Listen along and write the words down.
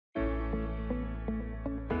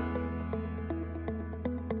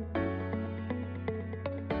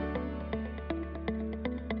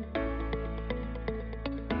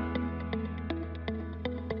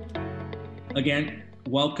again,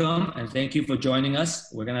 welcome and thank you for joining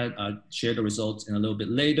us. We're going to share the results in a little bit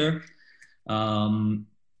later. I'm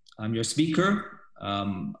your speaker.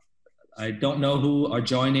 I don't know who are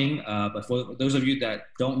joining, but for those of you that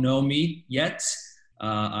don't know me yet,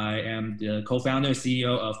 I am the co-founder and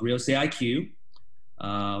CEO of Real Estate IQ.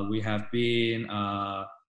 We have been,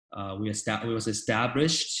 we was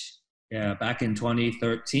established back in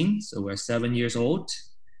 2013, so we're 7 years old.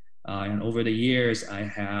 And over the years, I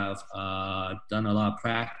have done a lot of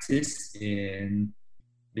practice in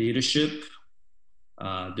leadership,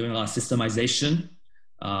 doing a lot of systemization,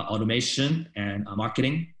 automation, and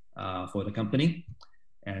marketing for the company.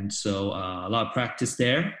 And so a lot of practice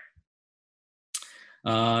there.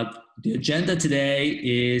 The agenda today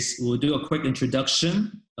is we'll do a quick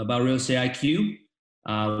introduction about Real Estate IQ.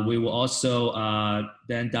 We will also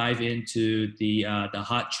then dive into the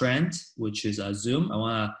hot trend, which is Zoom. I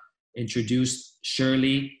want to introduce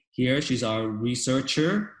Shirley here. She's our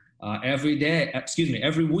researcher. Every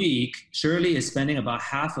week, Shirley is spending about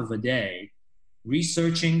half of a day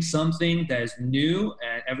researching something that is new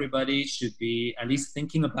and everybody should be at least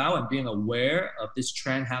thinking about and being aware of this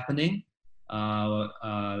trend happening.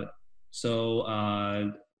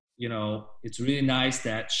 It's really nice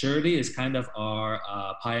that Shirley is kind of our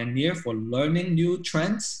pioneer for learning new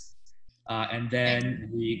trends, and then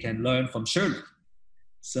we can learn from Shirley.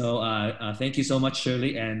 So thank you so much,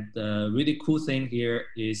 Shirley. And the really cool thing here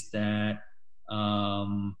is that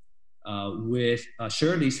with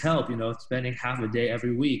Shirley's help, spending half a day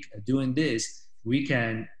every week doing this, we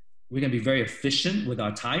can be very efficient with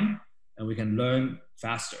our time and we can learn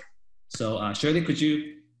faster. So Shirley, could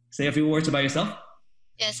you say a few words about yourself?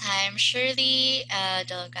 Yes, hi, I'm Shirley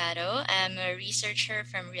Delgado. I'm a researcher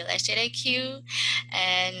from Real Estate IQ,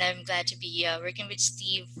 and I'm glad to be working with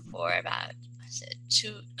Steve for about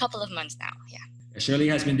couple of months now. Yeah. Shirley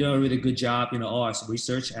has been doing a really good job. All our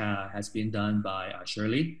research has been done by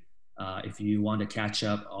Shirley. If you want to catch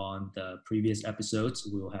up on the previous episodes,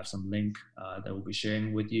 we will have some link that we'll be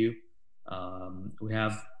sharing with you.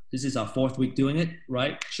 This is our 4th week doing it,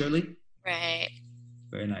 right, Shirley? Right.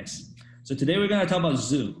 Very nice. So today we're going to talk about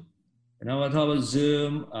Zoom. And I want to talk about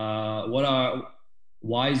Zoom.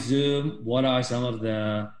 Why Zoom? What are some of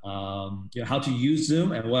the, how to use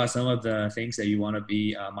Zoom, and what are some of the things that you want to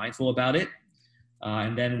be mindful about it?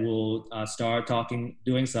 And then we'll start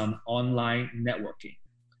doing some online networking.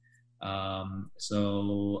 I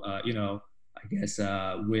guess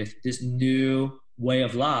with this new way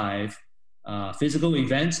of life, physical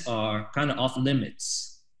events are kind of off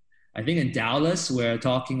limits. I think in Dallas, we're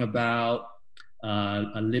talking about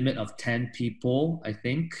a limit of 10 people, I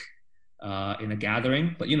think, in a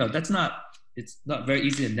gathering. But, it's not very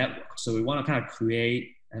easy to network. So we want to kind of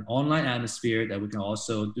create an online atmosphere that we can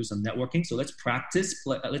also do some networking. So let's practice,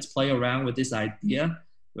 let's play around with this idea.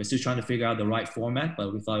 We're still trying to figure out the right format,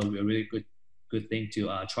 but we thought it would be a really good thing to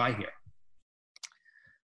try here.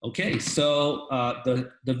 Okay, so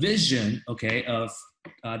the vision, of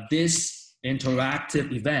this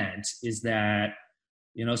interactive event is that,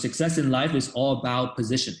 success in life is all about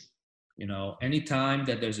positioning. Anytime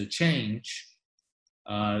that there's a change,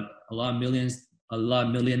 a lot of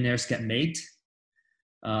millionaires get made.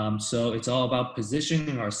 So it's all about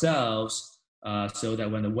positioning ourselves so that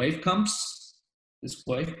when the wave comes, this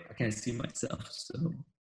wave, I can't see myself. So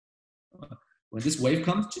when this wave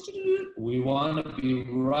comes, we want to be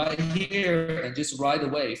right here and just ride the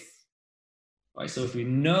wave. Right, so if we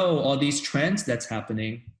know all these trends that's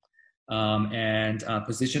happening and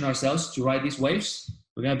position ourselves to ride these waves,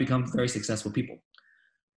 we're going to become very successful people.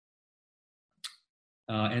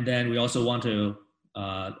 And then we also want to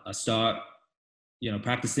start,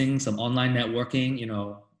 practicing some online networking.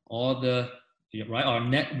 Our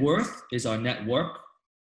net worth is our network.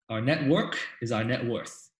 Our network is our net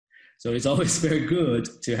worth. So it's always very good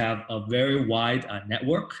to have a very wide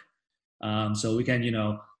network, so we can,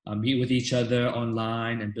 meet with each other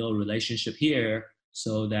online and build a relationship here,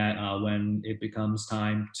 so that when it becomes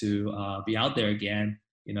time to be out there again,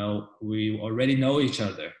 we already know each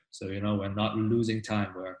other. So, we're not losing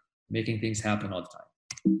time. We're making things happen all the time.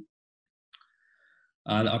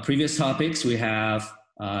 Our previous topics, we have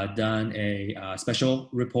done a special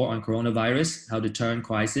report on coronavirus, how to turn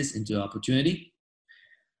crisis into opportunity.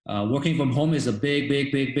 Working from home is a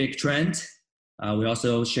big trend. We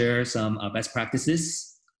also share some best practices.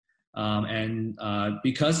 And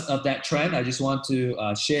because of that trend, I just want to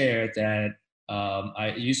share that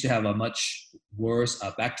I used to have a much worse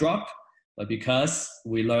backdrop, but because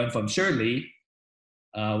we learned from Shirley,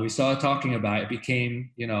 we started talking about it,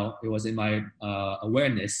 became, it was in my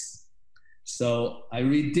awareness. So I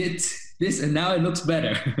redid this and now it looks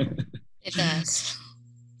better. It does.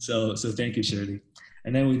 So thank you, Shirley.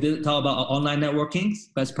 And then we did talk about online networking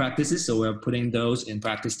best practices. So we're putting those in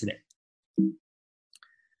practice today.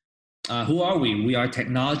 Who are we? We are a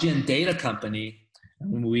technology and data company.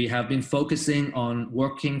 We have been focusing on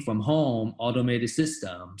working from home, automated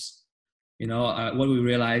systems. What we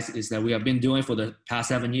realize is that we have been doing for the past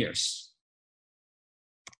 7 years.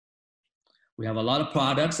 We have a lot of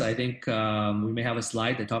products. I think we may have a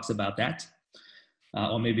slide that talks about that,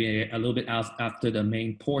 or maybe a little bit after the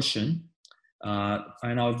main portion.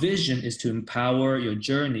 And our vision is to empower your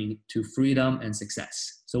journey to freedom and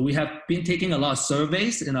success. So we have been taking a lot of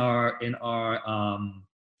surveys in our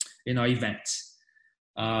events.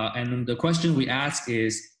 And the question we ask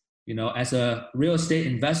is, as a real estate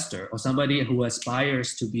investor or somebody who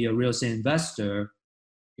aspires to be a real estate investor,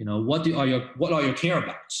 what are your care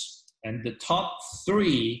abouts? And the top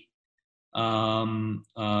 3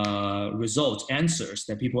 answers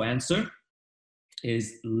that people answer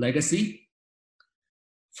is legacy,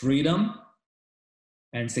 freedom,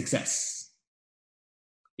 and success.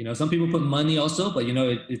 Some people put money also, but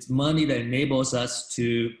it's money that enables us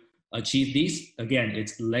to achieve these. Again,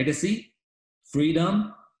 it's legacy,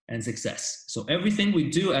 freedom, and success. So everything we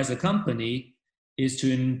do as a company is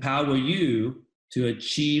to empower you to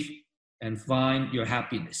achieve and find your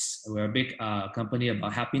happiness. We're a big company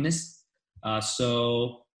about happiness. The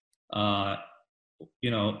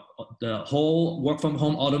whole work from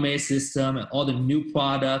home automated system and all the new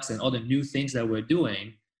products and all the new things that we're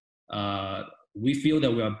doing, we feel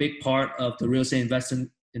that we're a big part of the real estate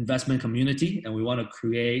investment community, and we want to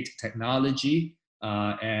create technology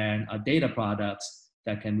and data products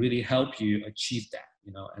that can really help you achieve that.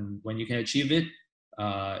 And when you can achieve it,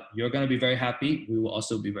 you're going to be very happy. We will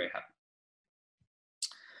also be very happy.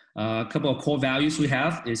 A couple of core values we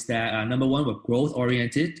have is that number 1, we're growth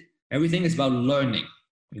oriented. Everything is about learning.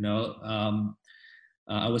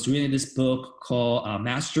 I was reading this book called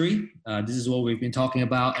Mastery. This is what we've been talking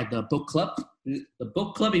about at the book club. The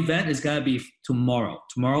book club event is going to be tomorrow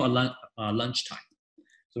at lunchtime.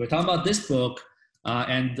 So we're talking about this book,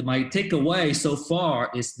 and my takeaway so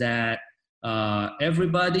far is that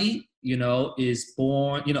everybody, is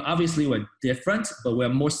born, obviously we're different, but we're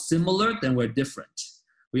more similar than we're different.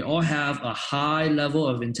 We all have a high level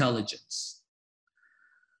of intelligence.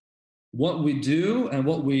 What we do and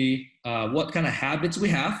what kind of habits we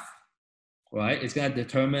have, right? It's going to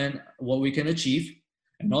determine what we can achieve,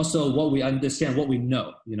 and also what we understand, what we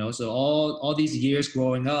know. So all these years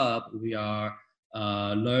growing up, we are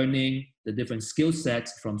learning the different skill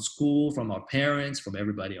sets from school, from our parents, from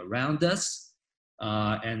everybody around us,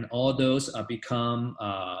 and all those become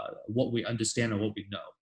what we understand and what we know.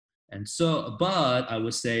 And so, but I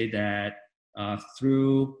would say that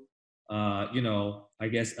through,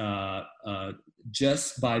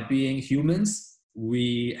 just by being humans,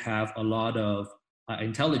 we have a lot of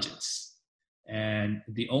intelligence. And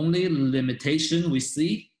the only limitation we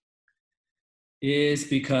see is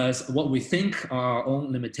because what we think are our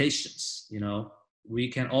own limitations. We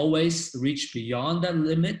can always reach beyond that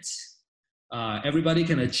limit. Everybody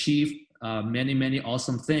can achieve many, many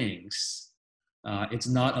awesome things. It's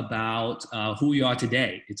not about who you are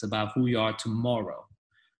today. It's about who you are tomorrow.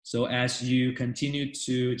 So as you continue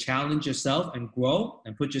to challenge yourself and grow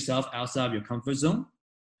and put yourself outside of your comfort zone,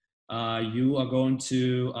 you are going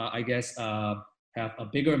to, have a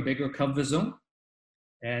bigger and bigger comfort zone.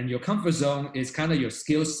 And your comfort zone is kind of your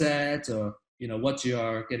skill set, or, what you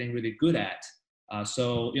are getting really good at.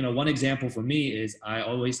 So one example for me is I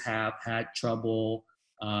always have had trouble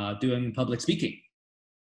doing public speaking.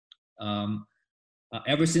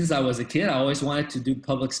 Ever since I was a kid, I always wanted to do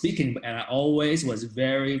public speaking, and I always was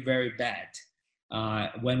very, very bad.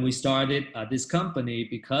 When we started this company,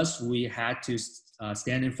 because we had to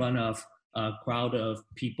stand in front of a crowd of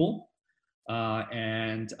people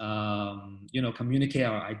and communicate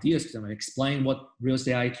our ideas to them and explain what Real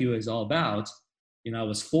Estate IQ is all about, I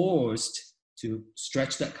was forced to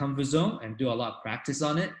stretch that comfort zone and do a lot of practice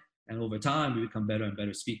on it. And over time, we become better and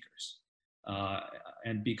better speakers.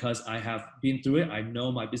 And because I have been through it, I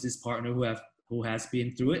know my business partner who has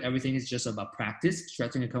been through it. Everything is just about practice,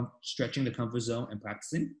 stretching the comfort zone and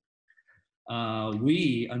practicing.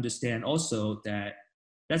 We understand also that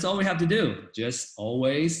that's all we have to do. Just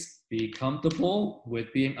always be comfortable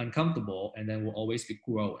with being uncomfortable, and then we'll always be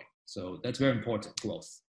growing. So that's very important, growth.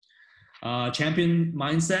 Champion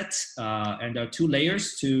mindset, and there are 2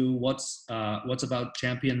 layers to what's about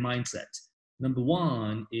champion mindset. Number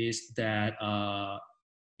 1 is that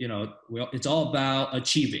it's all about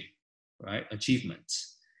achieving, right? Achievement.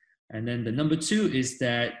 And then the number 2 is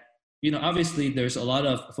that obviously there's a lot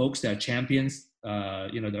of folks that are champions,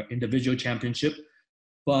 their individual championship.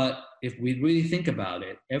 But if we really think about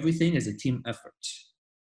it, everything is a team effort,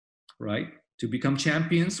 right? To become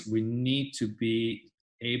champions, we need to be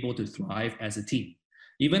able to thrive as a team.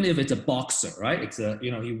 Even if it's a boxer, right?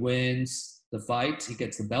 He wins the fight, he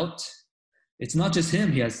gets the belt. It's not just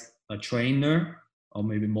him. He has a trainer or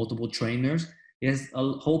maybe multiple trainers. He has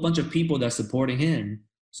a whole bunch of people that are supporting him.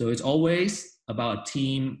 So it's always about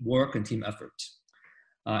team work and team effort.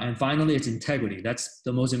 And finally, it's integrity. That's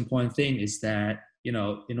the most important thing, is that, in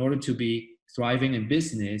order to be thriving in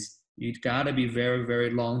business, you've got to be very,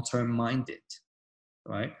 very long-term minded,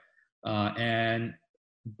 right? And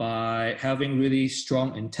by having really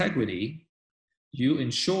strong integrity, you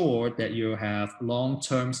ensure that you have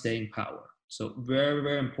long-term staying power. So very,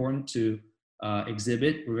 very important to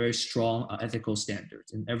exhibit very strong ethical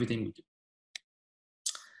standards in everything we do.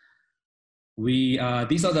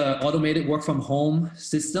 These are the automated work from home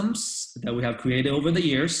systems that we have created over the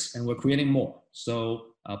years, and we're creating more.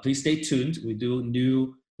 So please stay tuned.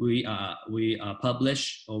 We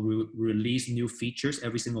publish or we release new features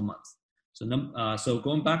every single month. So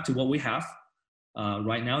going back to what we have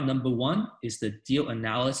right now, number one is the deal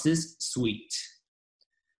analysis suite.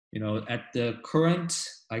 At the current,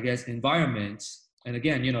 I guess, environment, and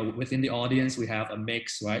again, within the audience, we have a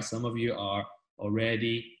mix, right? Some of you are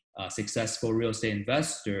already successful real estate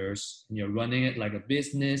investors, and you're running it like a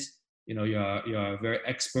business. You're very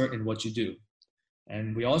expert in what you do.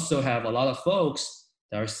 And we also have a lot of folks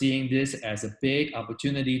that are seeing this as a big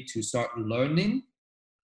opportunity to start learning,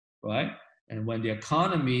 right? And when the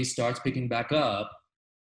economy starts picking back up,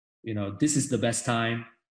 this is the best time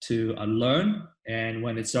to learn. And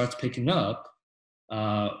when it starts picking up,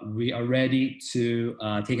 we are ready to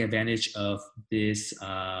take advantage of this.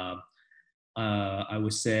 I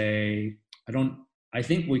would say, I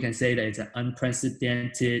think we can say that it's an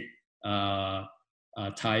unprecedented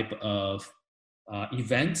type of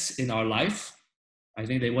event in our life. I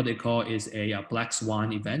think that what they call is a black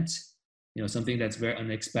swan event, something that's very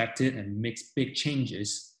unexpected and makes big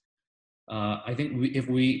changes. I think if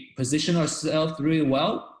we position ourselves really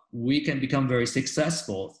well, we can become very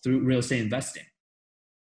successful through real estate investing.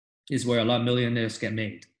 Is where a lot of millionaires get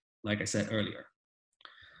made, like I said earlier.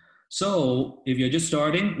 So if you're just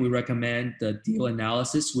starting, we recommend the Deal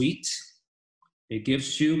Analysis Suite. It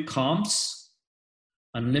gives you comps,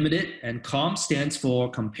 unlimited, and comp stands for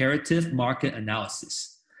comparative market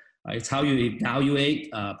analysis. It's how you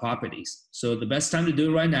evaluate properties. So the best time to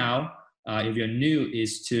do it right now, if you're new,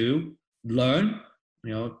 is to learn,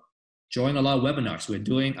 join a lot of webinars.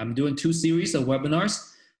 I'm doing 2 series of webinars.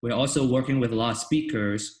 We're also working with a lot of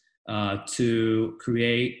speakers to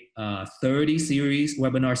create 30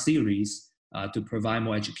 webinar series to provide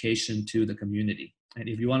more education to the community. And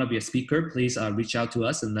if you want to be a speaker, please reach out to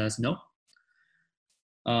us and let us know.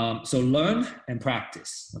 So learn and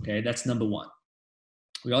practice. Okay, that's number one.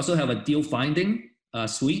 We also have a deal finding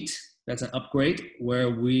suite. That's an upgrade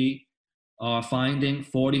where we are finding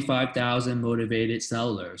 45,000 motivated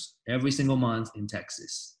sellers every single month in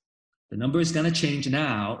Texas. The number is going to change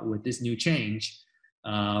now with this new change.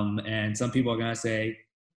 And some people are going to say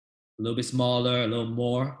a little bit smaller, a little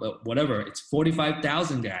more, but whatever. It's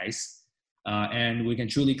 45,000 guys. And we can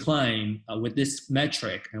truly claim with this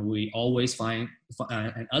metric, and we always find,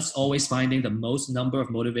 and us always finding the most number of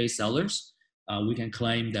motivated sellers, we can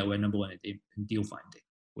claim that we're number one in deal finding.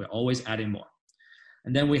 We're always adding more.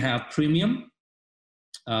 And then we have premium.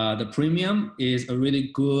 The premium is a really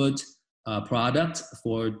good product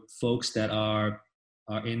for folks that are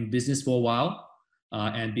in business for a while.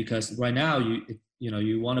 And because right now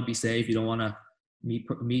you want to be safe, you don't want to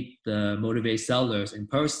meet the motivated sellers in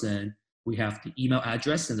person. We have the email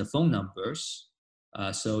address and the phone numbers,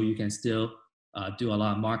 so you can still do a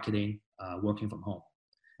lot of marketing working from home.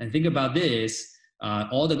 And think about this,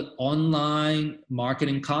 all the online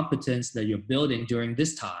marketing competence that you're building during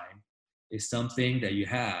this time is something that you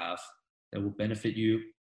have that will benefit you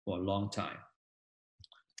for a long time.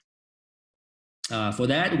 For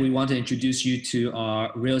that, we want to introduce you to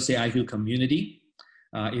our Real Estate IQ community.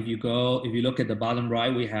 If you look at the bottom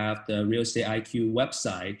right, we have the Real Estate IQ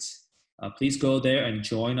website. Please go there and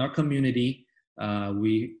join our community.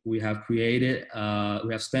 We have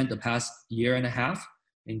spent the past year and a half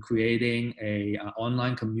in creating a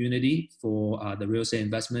online community for the real estate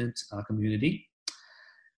investment community.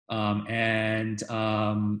 I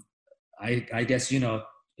guess,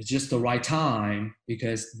 it's just the right time,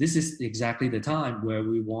 because this is exactly the time where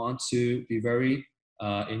we want to be very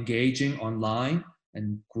engaging online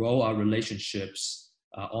and grow our relationships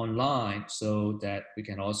online, so that we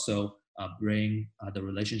can also bring the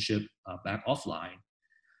relationship back offline.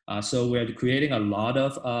 So we're creating a lot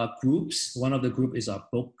of groups. One of the group is our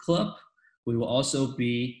book club. We will also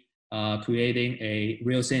be creating a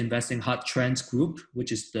real estate investing hot trends group,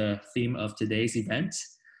 which is the theme of today's event.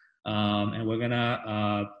 And we're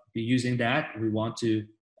gonna be using that. We want to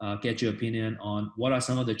get your opinion on what are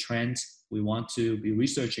some of the trends we want to be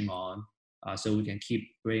researching on, so we can keep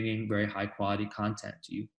bringing very high quality content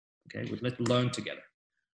to you. Okay, let's learn together.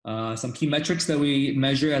 Some key metrics that we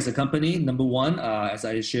measure as a company. Number one, as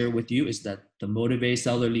I share with you, is that the motivated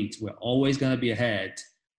seller leads. We're always going to be ahead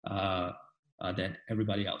than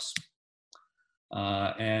everybody else.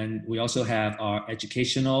 And we also have our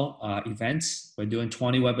educational events. We're doing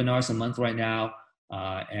 20 webinars a month right now,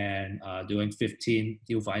 and doing 15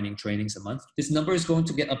 deal finding trainings a month. This number is going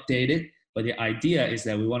to get updated, but the idea is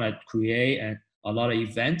that we want to create a lot of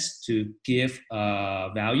events to give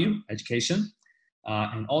value, education.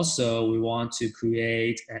 And also we want to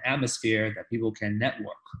create an atmosphere that people can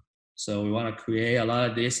network. So we want to create a lot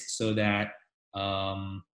of this so that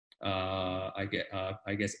I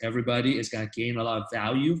guess everybody is going to gain a lot of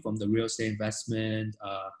value from the real estate investment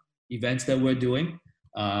events that we're doing.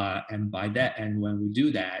 And by that, and when we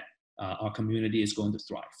do that, our community is going to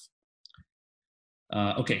thrive.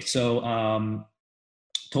 Okay, so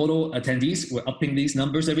total attendees, we're upping these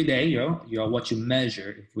numbers every day. You're what you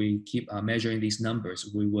measure. If we keep measuring these numbers,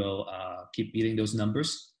 we will keep beating those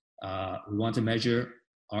numbers. We want to measure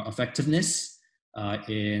our effectiveness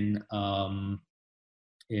in our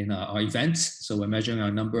events. So we're measuring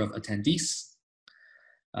our number of attendees.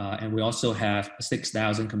 And we also have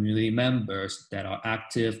 6,000 community members that are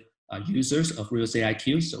active users of Real Estate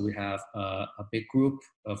IQ. So we have a big group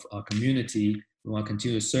of community. We want to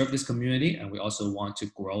continue to serve this community, and we also want to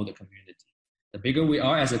grow the community. The bigger we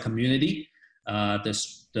are as a community,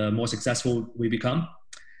 the more successful we become.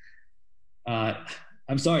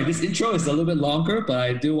 I'm sorry, this intro is a little bit longer, but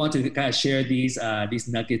I do want to kind of share these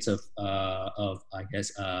nuggets of I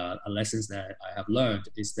guess lessons that I have learned.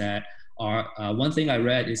 Is that our one thing I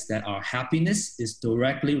read is that our happiness is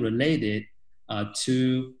directly related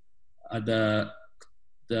to the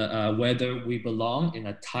whether we belong in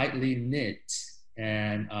a tightly knit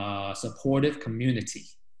and supportive community.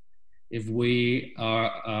 If we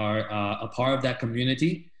are a part of that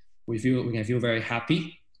community, we can feel very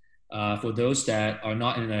happy. For those that are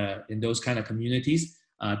not in those kind of communities,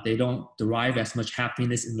 they don't derive as much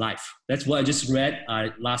happiness in life. That's what I just read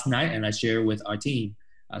last night, and I share with our team.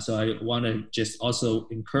 So I want to just also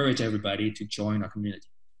encourage everybody to join our community.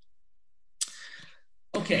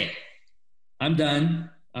 Okay, I'm done.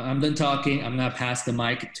 I'm done talking. I'm gonna pass the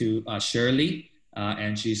mic to Shirley,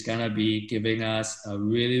 and she's gonna be giving us a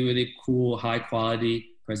really, really cool, high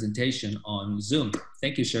quality presentation on Zoom.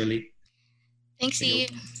 Thank you, Shirley. Thanks,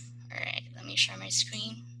 Steve. All right, let me share my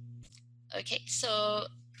screen. Okay, so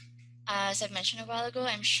as I've mentioned a while ago,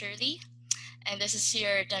 I'm Shirley, and this is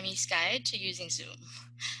your dummy's guide to using Zoom.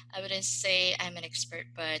 I wouldn't say I'm an expert,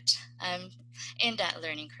 but I'm in that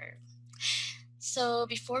learning curve. So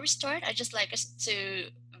before we start, I'd just like us to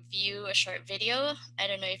view a short video. I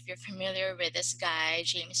don't know if you're familiar with this guy,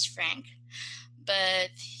 James Frank, but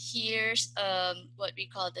here's what we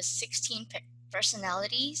call the 16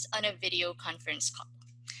 personalities on a video conference call.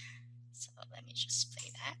 So let me just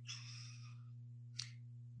play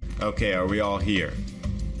that. Okay, are we all here?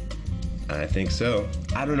 I think so.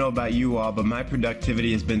 I don't know about you all, but my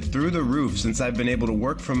productivity has been through the roof since I've been able to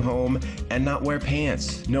work from home and not wear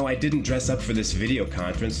pants. No, I didn't dress up for this video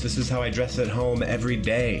conference. This is how I dress at home every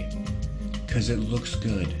day. Because it looks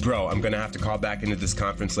good. Bro, I'm gonna have to call back into this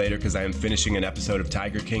conference later because I am finishing an episode of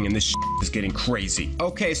Tiger King and this is getting crazy.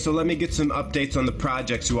 Okay, so let me get some updates on the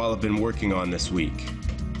projects you all have been working on this week.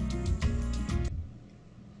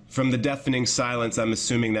 From the deafening silence, I'm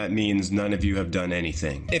assuming that means none of you have done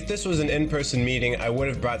anything. If this was an in-person meeting, I would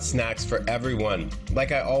have brought snacks for everyone,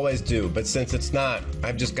 like I always do, but since it's not,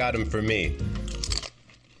 I've just got them for me.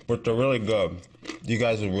 But they're really good. You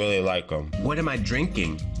guys would really like them. What am I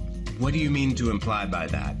drinking? What do you mean to imply by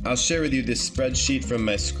that? I'll share with you this spreadsheet from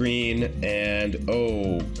my screen, and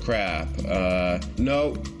oh crap.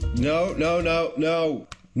 No,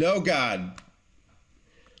 God.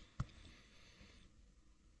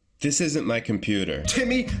 This isn't my computer.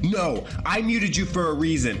 Timmy, no! I muted you for a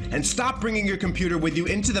reason. And stop bringing your computer with you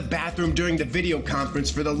into the bathroom during the video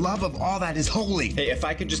conference for the love of all that is holy. Hey, if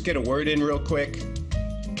I could just get a word in real quick.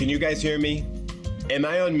 Can you guys hear me? Am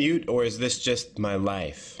I on mute or is this just my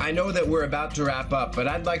life? I know that we're about to wrap up, but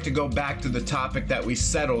I'd like to go back to the topic that we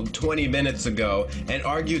settled 20 minutes ago and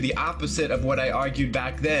argue the opposite of what I argued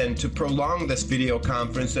back then to prolong this video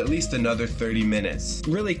conference at least another 30 minutes.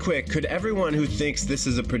 Really quick, could everyone who thinks this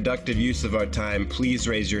is a productive use of our time please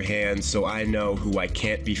raise your hand so I know who I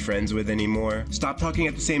can't be friends with anymore? Stop talking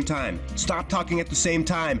at the same time. Stop talking at the same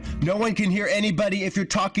time. No one can hear anybody if you're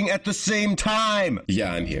talking at the same time.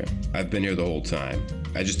 Yeah, I'm here. I've been here the whole time.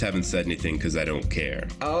 I just haven't said anything because I don't care.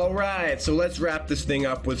 All right, so let's wrap this thing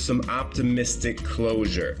up with some optimistic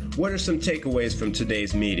closure. What are some takeaways from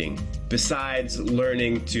today's meeting, besides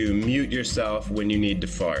learning to mute yourself when you need to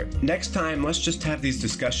fart? Next time, let's just have these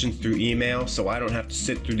discussions through email so I don't have to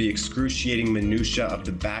sit through the excruciating minutia of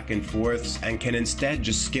the back and forths and can instead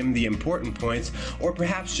just skim the important points or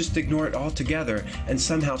perhaps just ignore it altogether and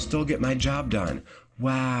somehow still get my job done.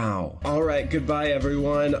 Wow. All right, goodbye,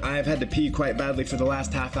 everyone. I've had to pee quite badly for the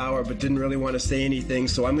last half hour, but didn't really want to say anything,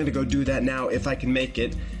 so I'm going to go do that now if I can make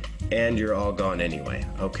it. And you're all gone anyway.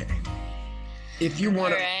 Okay. If you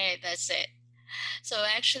want to... All right, that's it. So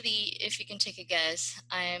actually, if you can take a guess,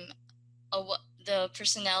 the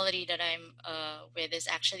personality that I'm with is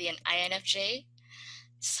actually an INFJ.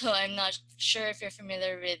 So I'm not sure if you're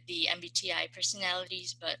familiar with the MBTI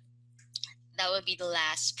personalities, but that would be the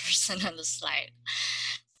last person on the slide.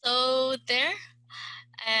 So there,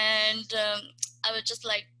 and I would just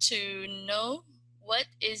like to know, what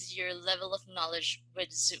is your level of knowledge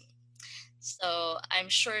with Zoom? So I'm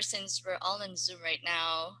sure since we're all in Zoom right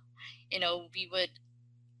now, we would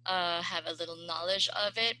have a little knowledge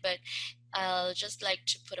of it, but I'll just like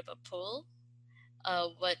to put up a poll.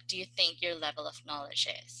 What do you think your level of knowledge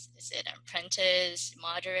is? Is it apprentice,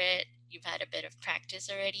 moderate, you've had a bit of practice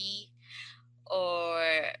already? Or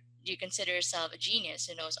do you consider yourself a genius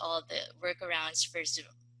who knows all the workarounds for Zoom?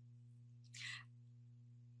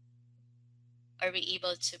 Are we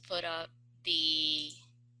able to put up the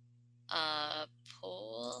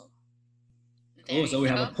poll? Oh, so we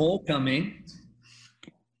have a poll coming.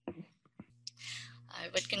 I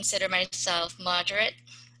would consider myself moderate.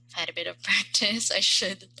 I've had a bit of practice. I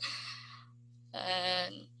should.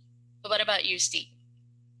 But what about you, Steve?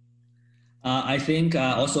 I think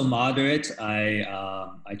also moderate.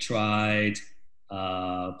 I tried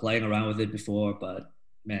playing around with it before, but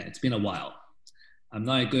man, it's been a while. I'm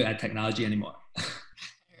not good at technology anymore.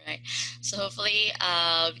 Right. So hopefully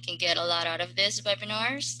we can get a lot out of this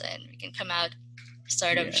webinars and we can come out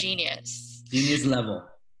sort of genius. Genius level.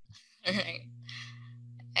 Right.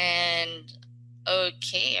 And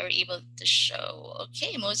okay, are we able to show?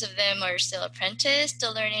 Okay, most of them are still apprentice,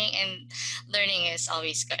 still learning, and learning is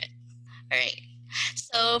always good. All right.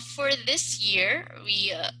 So for this year,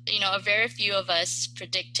 we, a very few of us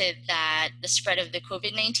predicted that the spread of the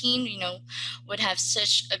COVID-19, would have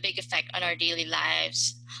such a big effect on our daily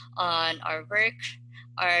lives, on our work,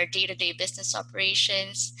 our day-to-day business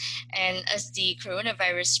operations. And as the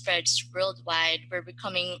coronavirus spreads worldwide, we're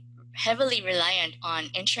becoming heavily reliant on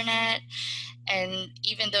internet. And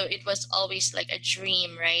even though it was always like a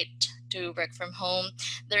dream, right, to work from home,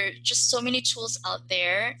 there are just so many tools out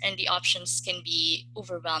there and the options can be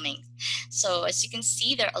overwhelming. So as you can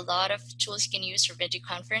see, there are a lot of tools you can use for video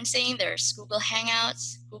conferencing. There's Google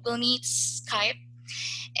Hangouts, Google Meets, Skype,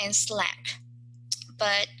 and Slack.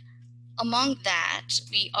 But among that,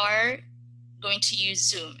 we are going to use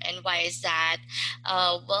Zoom. And why is that?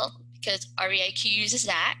 Well, because REIQ uses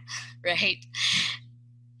that, right?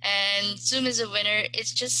 And Zoom is a winner.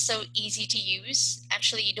 It's just so easy to use.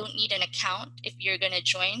 Actually, you don't need an account if you're going to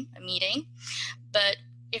join a meeting. But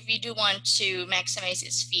if you do want to maximize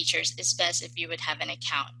its features, it's best if you would have an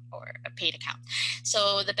account or a paid account.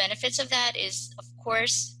 So the benefits of that is, of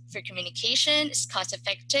course, for communication, it's cost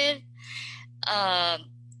effective.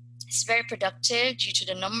 It's very productive due to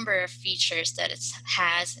the number of features that it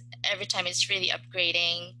has. Every time it's really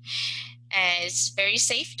upgrading. And it's very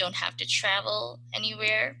safe. You don't have to travel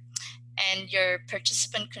anywhere. And your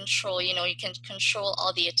participant control, you can control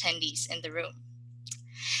all the attendees in the room.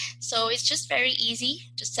 So it's just very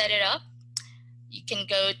easy to set it up. You can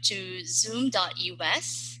go to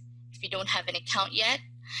zoom.us. If you don't have an account yet,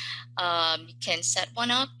 you can set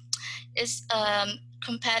one up. It's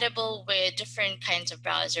compatible with different kinds of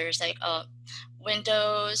browsers like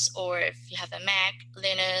Windows, or if you have a Mac,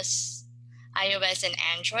 Linux, iOS, and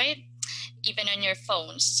Android, even on your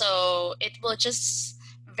phone. So it will just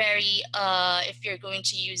vary if you're going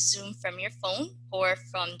to use Zoom from your phone or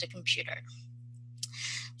from the computer.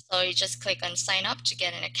 So you just click on sign up to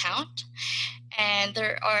get an account. And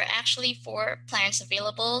there are actually 4 plans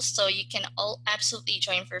available. So you can absolutely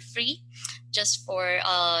join for free just for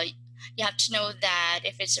you have to know that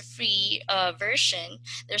if it's a free version,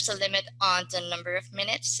 there's a limit on the number of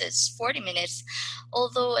minutes. It's 40 minutes.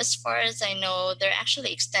 Although, as far as I know, they're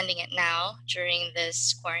actually extending it now during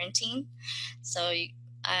this quarantine. So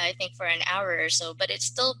I think for an hour or so, but it's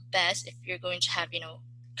still best if you're going to have,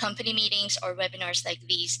 company meetings or webinars like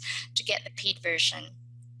these to get the paid version.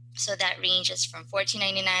 So that ranges from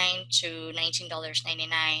 $14.99 to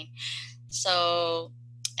 $19.99. So,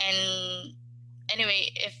 and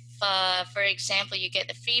anyway, if, for example, you get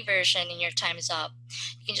the free version and your time is up,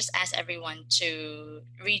 you can just ask everyone to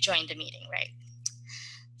rejoin the meeting, right?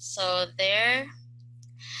 So there.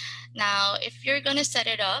 Now, if you're going to set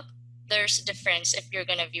it up, there's a difference if you're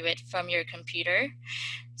going to view it from your computer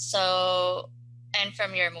and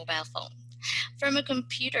from your mobile phone. From a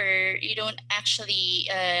computer, you don't actually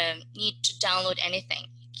need to download anything.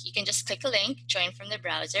 You can just click a link, join from the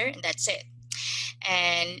browser, and that's it.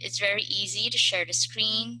 And it's very easy to share the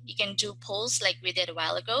screen. You can do polls like we did a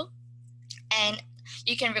while ago, and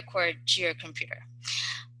you can record to your computer.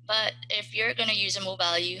 But if you're going to use a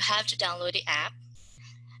mobile, you have to download the app,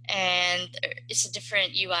 and it's a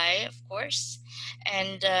different UI, of course,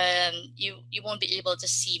 and you won't be able to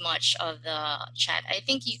see much of the chat. I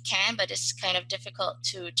think you can, but it's kind of difficult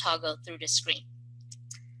to toggle through the screen.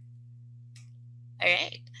 All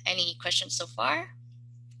right, any questions so far?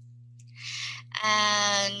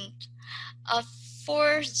 And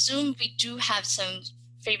for Zoom, we do have some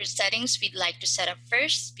favorite settings we'd like to set up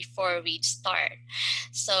first before we start.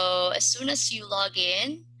 So as soon as you log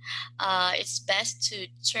in, it's best to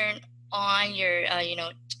turn on your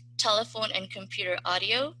telephone and computer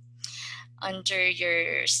audio under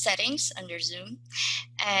your settings under Zoom,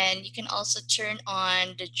 and you can also turn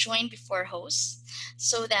on the join before host,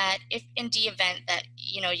 so that if in the event that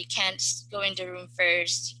you can't go in the room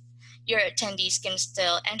first, your attendees can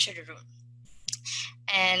still enter the room.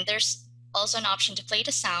 And there's also an option to play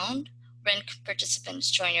the sound when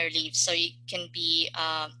participants join or leave, so you can be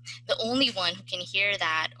the only one who can hear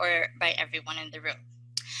that, or by everyone in the room.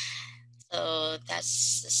 So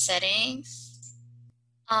that's the settings.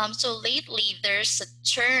 So lately, there's a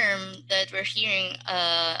term that we're hearing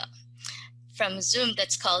from Zoom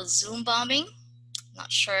that's called Zoom bombing.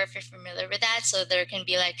 Not sure if you're familiar with that. So there can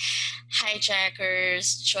be like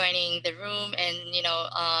hijackers joining the room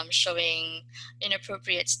and showing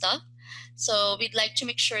inappropriate stuff. So we'd like to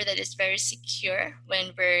make sure that it's very secure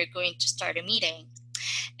when we're going to start a meeting.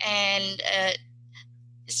 And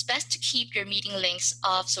it's best to keep your meeting links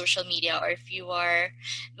off social media, or if you are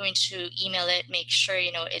going to email it, make sure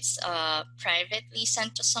it's privately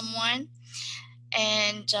sent to someone.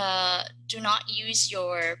 And do not use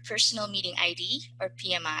your personal meeting ID or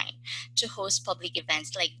PMI to host public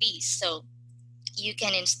events like these. So you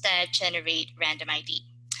can instead generate random ID.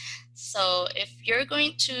 So if you're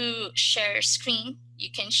going to share a screen, you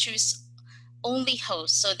can choose only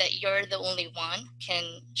host, so that you're the only one can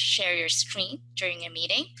share your screen during a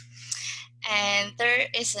meeting. And there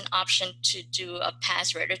is an option to do a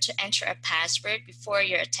password, or to enter a password before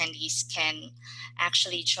your attendees can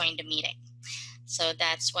actually join the meeting. So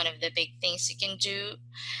that's one of the big things you can do.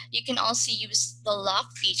 You can also use the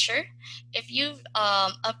lock feature. If you've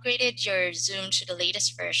upgraded your Zoom to the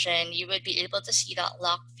latest version, you would be able to see that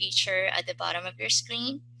lock feature at the bottom of your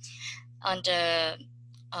screen on the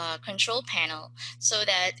control panel, so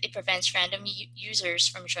that it prevents random users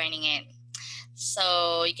from joining in.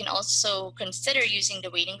 So you can also consider using the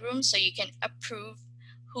waiting room, so you can approve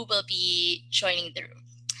who will be joining the room.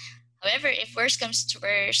 However, if worse comes to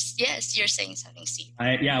worse, yes, you're saying something, Steve.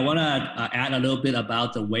 I want to add a little bit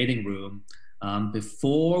about the waiting room.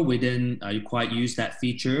 Before, we didn't quite use that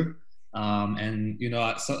feature. And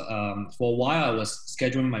for a while, I was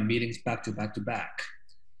scheduling my meetings back to back to back.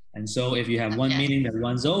 And so if you have one meeting that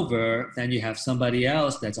runs over, then you have somebody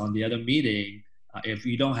else that's on the other meeting. If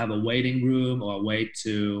you don't have a waiting room or a way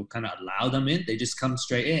to kind of allow them in, they just come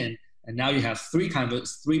straight in. And now you have three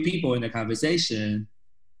people in the conversation.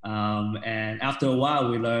 And after a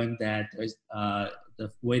while, we learned that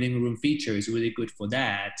the waiting room feature is really good for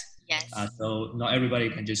that. Yes. So not everybody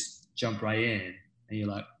can just jump right in. And you're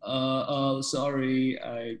like, oh, sorry,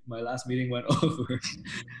 my last meeting went over.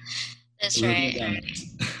 That's right.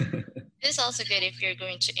 It's also good if you're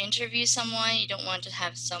going to interview someone. You don't want to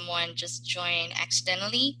have someone just join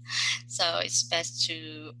accidentally. So it's best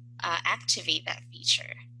to activate that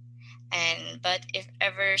feature. But if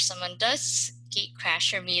ever someone does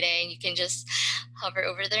crash your meeting, you can just hover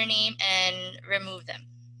over their name and remove them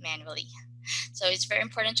manually. So it's very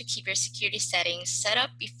important to keep your security settings set up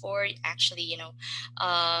before you actually,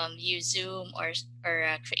 use Zoom or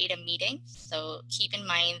create a meeting. So keep in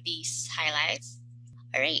mind these highlights.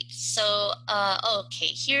 All right, so okay,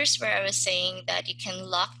 here's where I was saying that you can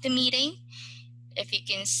lock the meeting. If you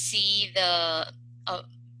can see the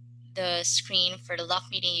screen for the lock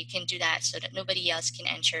meeting, you can do that so that nobody else can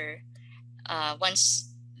enter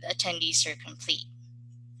once the attendees are complete.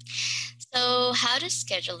 So how to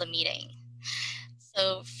schedule a meeting?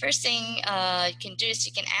 So first thing you can do is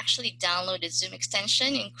you can actually download the Zoom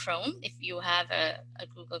extension in Chrome if you have a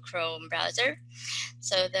Google Chrome browser.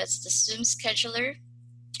 So that's the Zoom scheduler.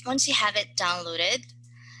 Once you have it downloaded,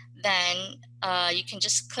 then you can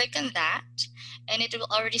just click on that and it will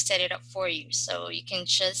already set it up for you. So you can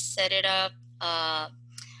just set it up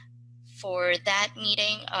for that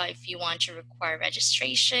meeting if you want to require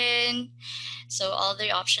registration. So all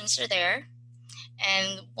the options are there.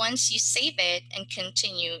 And once you save it and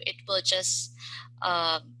continue, it will just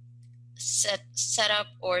set up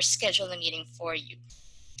or schedule a meeting for you.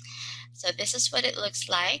 So this is what it looks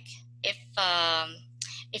like if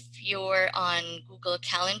you're on Google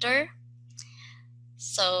Calendar.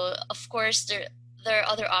 So of course there are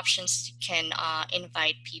other options. You can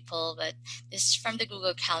invite people, but this is from the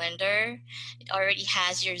Google Calendar. It already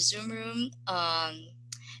has your Zoom room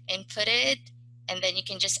inputted, and then you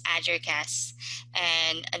can just add your guests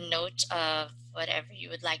and a note of whatever you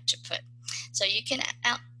would like to put. So you can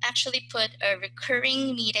actually put a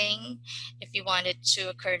recurring meeting if you want it to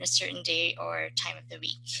occur on a certain day or time of the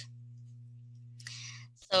week.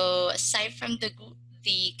 So aside from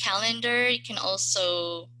the calendar, you can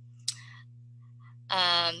also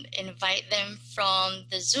invite them from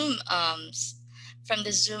the Zoom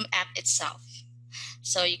app itself.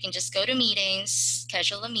 So you can just go to meetings,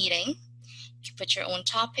 schedule a meeting, you can put your own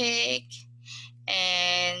topic,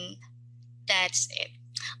 and that's it.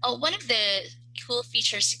 Oh, one of the cool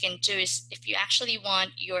features you can do is if you actually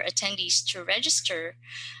want your attendees to register,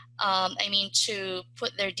 to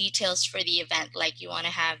put their details for the event, like you want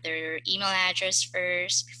to have their email address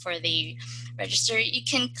first before they register, you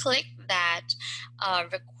can click that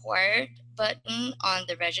required button on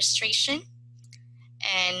the registration,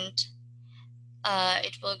 and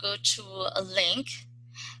it will go to a link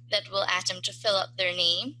that will ask them to fill up their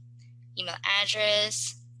name, email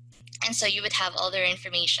address, and so you would have all their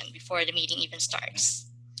information before the meeting even starts.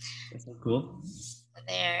 That's so cool.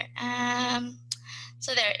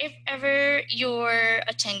 So there, if ever your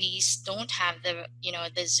attendees don't have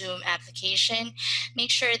the Zoom application, make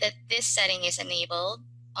sure that this setting is enabled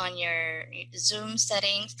on your Zoom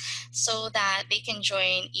settings so that they can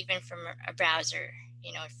join even from a browser,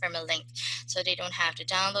 from a link. So they don't have to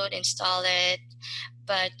download, install it,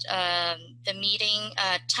 but the meeting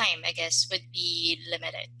time, I guess, would be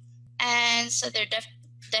limited. And so there are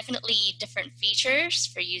definitely different features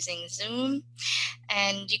for using Zoom,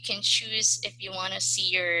 and you can choose if you want to see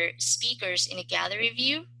your speakers in a gallery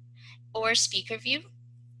view or speaker view.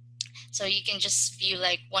 So you can just view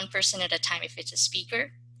like one person at a time if it's a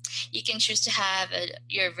speaker. You can choose to have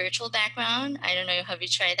your virtual background. I don't know, have you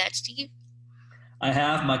tried that, Steve? I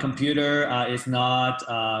have. My computer is not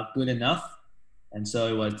good enough, and so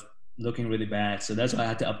it was looking really bad. So that's why I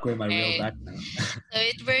had to upgrade my real background. So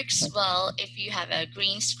it works well if you have a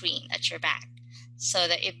green screen at your back, so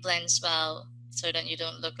that it blends well, so that you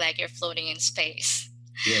don't look like you're floating in space.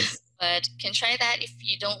 Yes. But you can try that if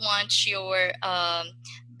you don't want your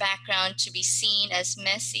background to be seen as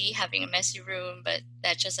messy, having a messy room, but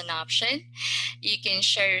that's just an option. You can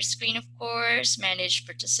share your screen, of course, manage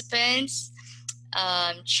participants,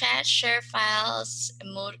 chat, share files,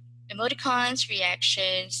 emoticons,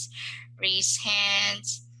 reactions, raise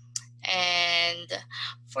hands, and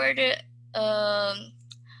for the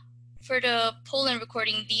poll and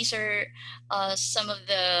recording, these are some of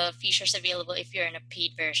the features available if you're in a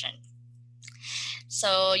paid version.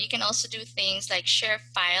 So you can also do things like share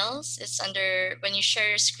files. It's under, when you share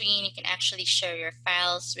your screen, you can actually share your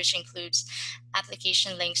files, which includes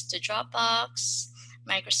application links to Dropbox,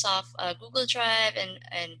 Microsoft Google Drive,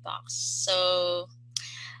 and Box. So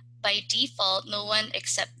by default, no one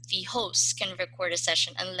except the host can record a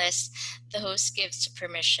session unless the host gives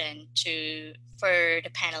permission for the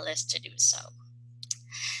panelists to do so.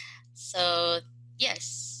 So,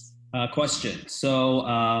 yes. Question. So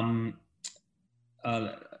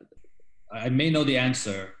I may know the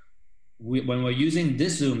answer. When we're using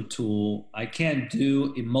this Zoom tool, I can't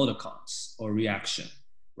do emoticons or reaction,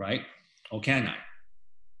 right? Or can I?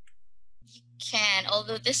 Can,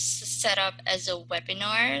 although this is set up as a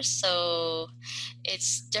webinar, so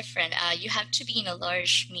it's different. You have to be in a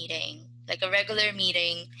large meeting, like a regular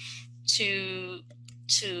meeting, to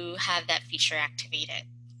have that feature activated.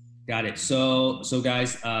 Got it. So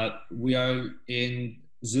guys, we are in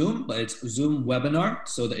Zoom, but it's Zoom webinar.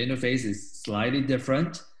 So the interface is slightly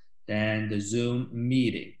different than the Zoom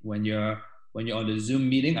meeting. When you're on the Zoom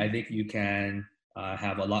meeting, I think you can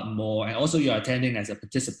have a lot more, and also you're attending as a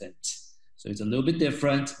participant. So it's a little bit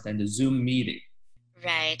different than the Zoom meeting.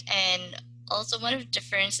 Right. And also one of the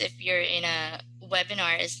difference if you're in a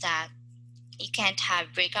webinar is that you can't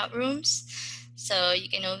have breakout rooms. So you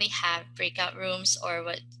can only have breakout rooms or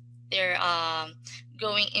what they're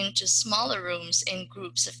going into smaller rooms in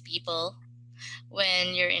groups of people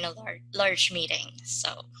when you're in a large meeting.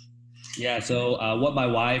 So yeah, so what my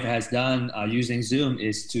wife has done using Zoom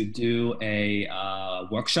is to do a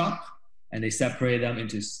workshop, and they separate them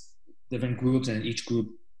into different groups, and each group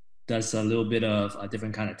does a little bit of a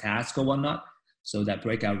different kind of task or whatnot. So that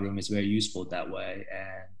breakout room is very useful that way.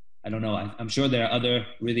 And I don't know, I'm sure there are other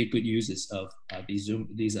really good uses of these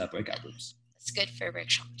breakout rooms. It's good for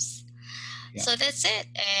workshops. Yeah. So that's it.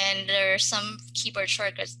 And there are some keyboard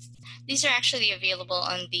shortcuts. These are actually available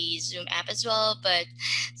on the Zoom app as well. But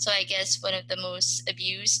so I guess one of the most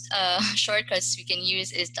abused shortcuts we can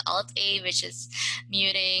use is the Alt-A, which is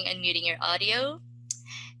muting and muting your audio.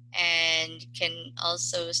 And you can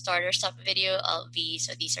also start or stop video, Alt-V.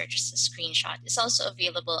 So these are just a screenshot. It's also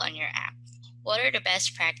available on your app. What are the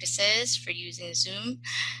best practices for using Zoom?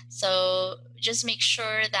 So just make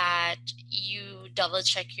sure that you double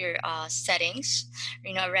check your settings,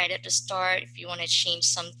 right at the start if you want to change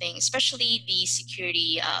something, especially the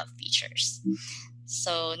security features.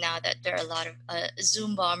 So now that there are a lot of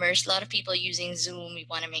Zoom bombers, a lot of people using Zoom, we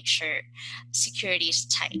want to make sure security is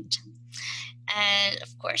tight. And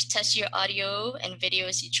of course, test your audio and video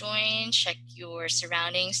as you join, check your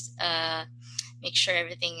surroundings, make sure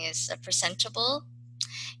everything is presentable.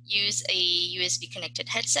 Use a USB connected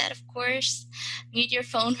headset, of course. Mute your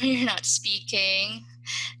phone when you're not speaking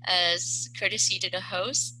as courtesy to the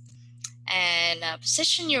host. And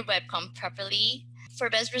position your webcam properly. For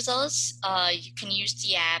best results, you can use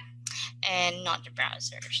the app and not the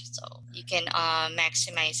browser. So you can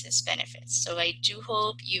maximize its benefits. So I do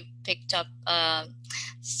hope you picked up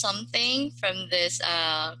something from this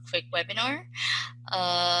quick webinar.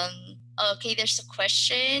 Okay, there's a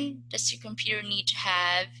question. Does your computer need to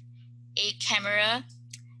have a camera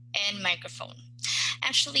and microphone?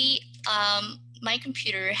 Actually, my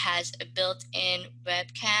computer has a built-in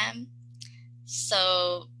webcam.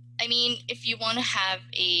 So, I mean, if you want to have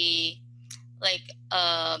a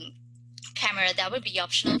camera, that would be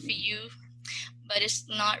optional for you, but it's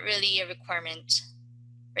not really a requirement,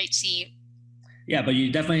 right, Steve? Yeah, but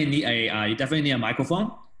you definitely need a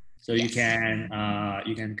microphone. So Yes.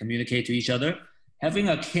 you can communicate to each other. Having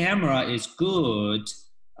a camera is good,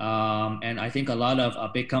 and I think a lot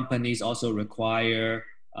of big companies also require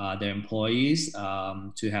their employees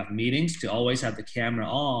to have meetings to always have the camera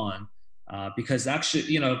on, because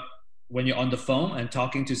actually, when you're on the phone and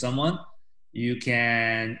talking to someone, you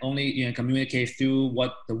can only communicate through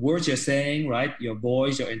what the words you're saying, right? Your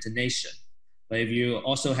voice, your intonation. But if you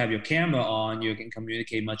also have your camera on, you can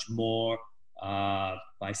communicate much more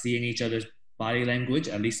by seeing each other's body language,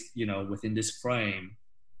 at least within this frame,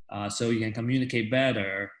 so you can communicate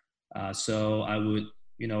better. So I would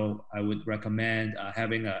recommend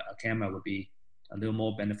having a camera would be a little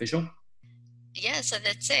more beneficial. Yeah, so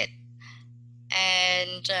that's it.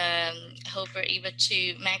 And I hope we're able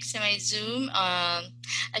to maximize Zoom. I'd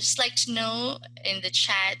just like to know in the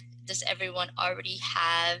chat, does everyone already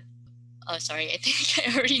have? Oh, sorry, I think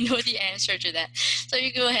I already know the answer to that. So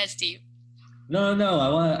you go ahead, Steve. No.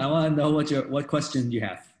 I want to know what question you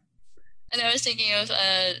have. And I was thinking of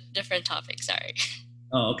a different topic. Sorry.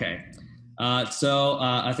 Oh, okay. So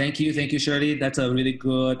thank you, Shirley. That's a really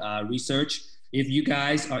good research. If you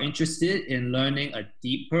guys are interested in learning a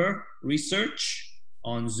deeper research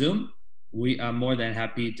on Zoom, we are more than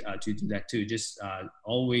happy to do that too. Just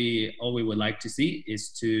all we would like to see is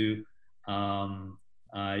to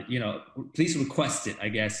please request it. I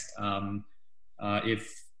guess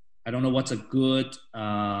if I don't know what's a good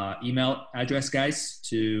email address, guys,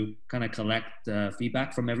 to kind of collect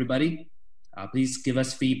feedback from everybody. Please give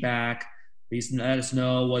us feedback. Please let us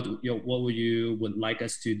know what you would like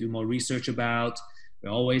us to do more research about. We're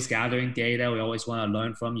always gathering data. We always want to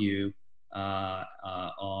learn from you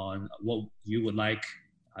on what you would like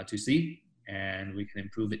to see, and we can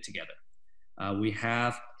improve it together. We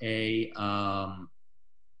have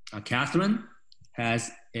Catherine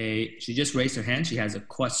she just raised her hand. She has a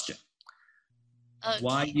question. Okay.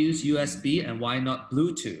 Why use USB and why not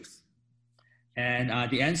Bluetooth? And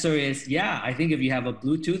the answer is, I think if you have a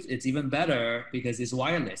Bluetooth, it's even better because it's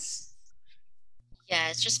wireless.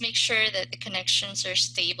 Yeah, just make sure that the connections are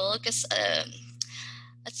stable because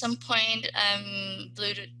at some point,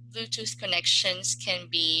 Bluetooth connections can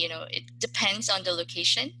be, it depends on the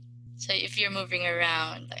location. So if you're moving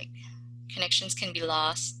around, like connections can be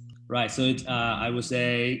lost. Right. So it's, I would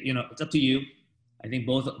say, it's up to you. I think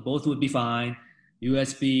both would be fine.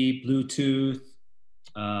 USB, Bluetooth.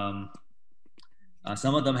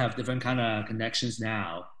 Some of them have different kind of connections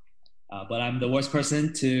now. But I'm the worst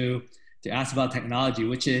person to ask about technology,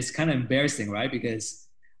 which is kind of embarrassing, right? Because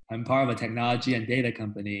I'm part of a technology and data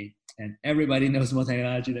company, and everybody knows more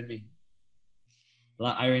technology than me. A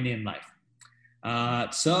lot of irony in life.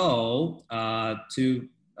 So to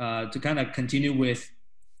kind of continue with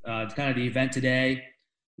kind of the event today,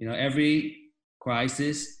 every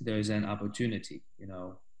crisis there's an opportunity.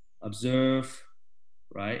 Observe,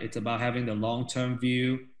 right? It's about having the long-term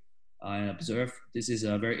view and observe. This is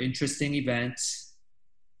a very interesting event.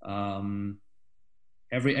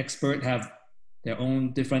 Every expert have their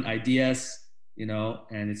own different ideas,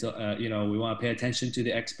 and it's we want to pay attention to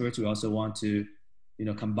the experts. We also want to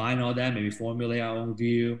combine all that, maybe formulate our own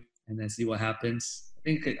view, and then see what happens.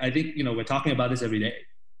 I think we're talking about this every day.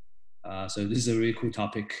 So this is a really cool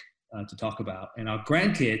topic to talk about. And our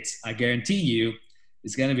grandkids, I guarantee you,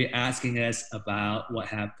 is going to be asking us about what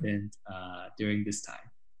happened during this time.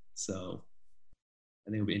 So I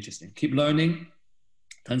think it'll be interesting. Keep learning.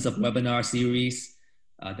 Tons of webinar series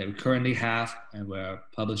that we currently have and we're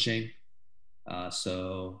publishing.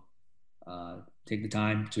 So take the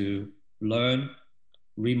time to learn,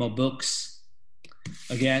 read more books.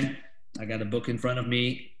 Again, I got a book in front of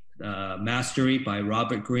me, Mastery by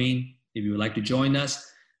Robert Greene. If you would like to join us,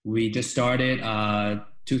 we just started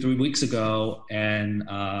 2-3 weeks ago, and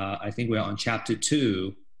I think we're on chapter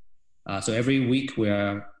 2. So every week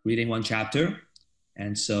we're reading one chapter,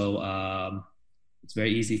 and so it's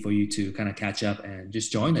very easy for you to kind of catch up and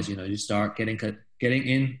just join us. Just start getting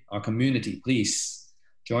in our community. Please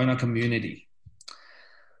join our community.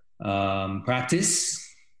 Practice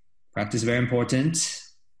is very important.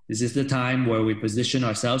 This is the time where we position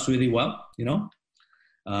ourselves really well,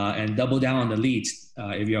 and double down on the leads.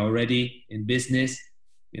 If you're already in business,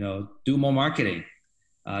 do more marketing.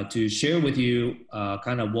 To share with you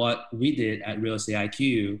kind of what we did at Real Estate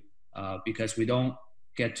IQ, because we don't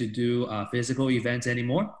get to do physical events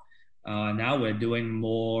anymore. Now we're doing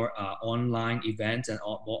more online events and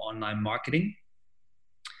more online marketing.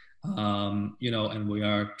 And we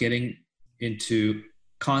are getting into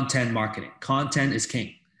content marketing. Content is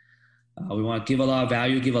king. We want to give a lot of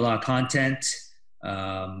value, give a lot of content.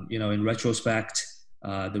 In retrospect,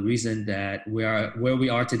 the reason that we are where we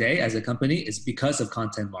are today as a company is because of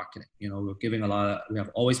content marketing. We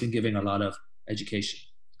have always been giving a lot of education.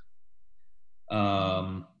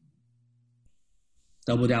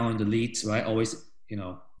 Double down on the leads, right? Always,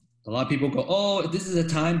 a lot of people go, oh, this is a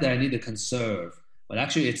time that I need to conserve. But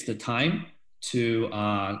actually it's the time to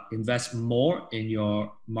invest more in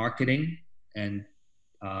your marketing and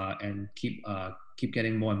keep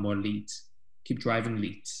getting more and more leads. Keep driving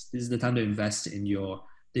leads. This is the time to invest in your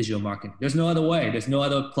digital marketing. There's no other way. There's no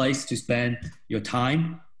other place to spend your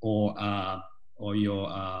time or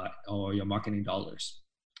your marketing dollars.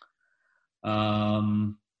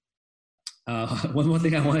 One more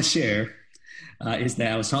thing I want to share is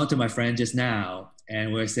that I was talking to my friend just now,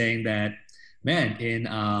 and we're saying that, man, in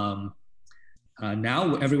now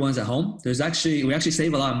everyone's at home. We actually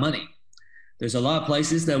save a lot of money. There's a lot of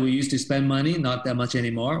places that we used to spend money, not that much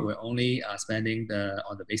anymore. We're only spending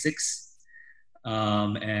on the basics.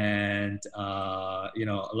 And a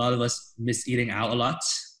lot of us miss eating out a lot.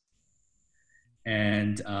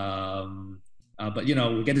 And, but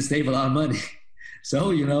we get to save a lot of money. So,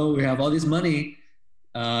 we have all this money.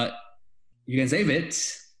 You can save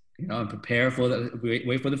it, and prepare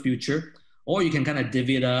wait for the future. Or you can kind of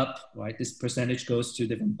divvy it up, right? This percentage goes to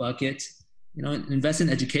different buckets. Invest in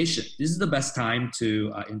education. This is the best time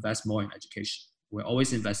to invest more in education. We're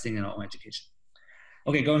always investing in our own education.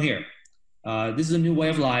 Okay, going here. This is a new way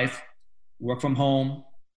of life. Work from home,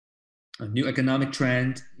 a new economic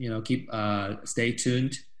trend. Stay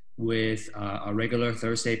tuned with our regular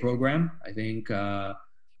Thursday program. I think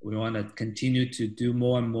we want to continue to do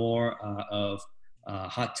more and more of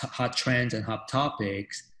hot trends and hot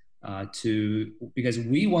topics because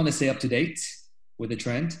we want to stay up to date with the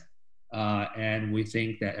trend. And we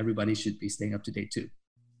think that everybody should be staying up to date too.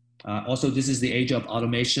 Also, this is the age of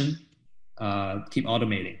automation. Keep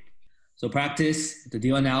automating. So practice the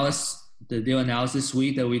deal analysis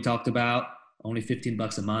suite that we talked about, only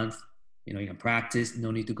 $15 a month. You can practice,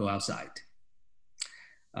 no need to go outside.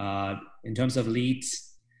 In terms of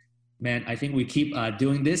leads, man, I think we keep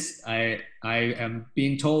doing this. I am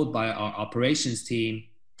being told by our operations team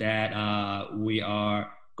that we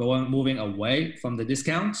are moving away from the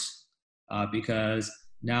discounts because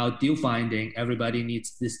now deal finding, everybody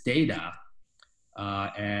needs this data,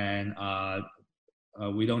 and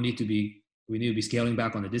we need to be scaling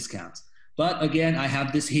back on the discounts. But again, I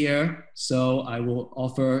have this here, so I will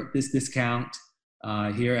offer this discount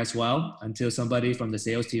here as well until somebody from the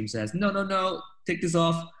sales team says, no, take this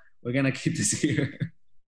off. We're gonna keep this here.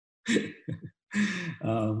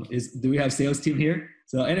 Do we have sales team here?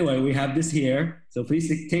 So anyway, we have this here. So please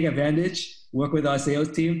take advantage, work with our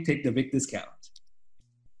sales team, take the big discount.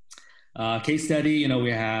 Case study,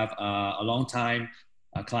 we have a long time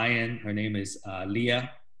client. Her name is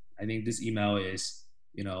Leah. I think this email is,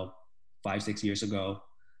 5-6 years ago.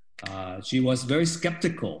 She was very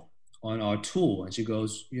skeptical on our tool. And she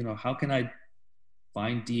goes, how can I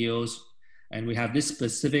find deals? And we have this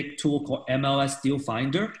specific tool called MLS Deal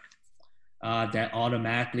Finder that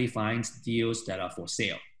automatically finds deals that are for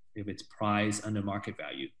sale if it's priced under market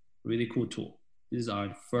value. Really cool tool. This is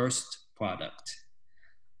our first product.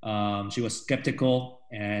 She was skeptical,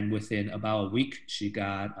 and within about a week, she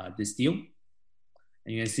got this deal.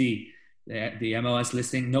 And you can see the MLS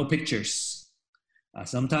listing, no pictures.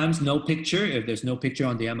 Sometimes no picture. If there's no picture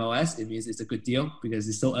on the MLS, it means it's a good deal because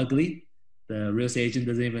it's so ugly. The real estate agent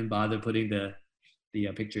doesn't even bother putting the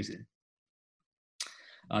pictures in.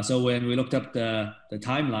 So when we looked up the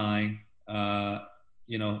timeline,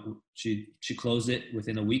 she closed it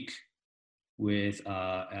within a week with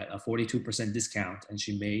a 42% discount, and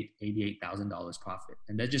she made $88,000 profit.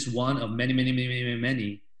 And that's just one of many, many, many, many,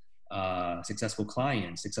 many successful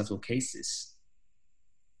clients, successful cases.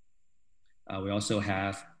 We also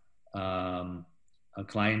have a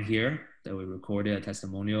client here that we recorded a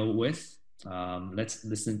testimonial with. Let's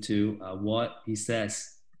listen to what he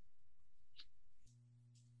says.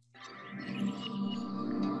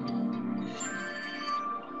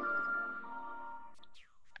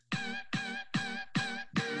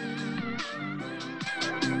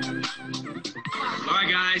 All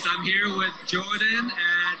right, guys, I'm here with Jordan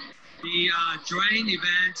at the Drain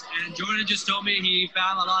event, and Jordan just told me he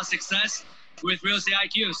found a lot of success with Real Estate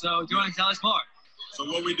IQ. So, Jordan, tell us more. So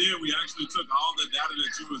what we did, we actually took all the data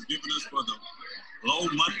that you was giving us for the low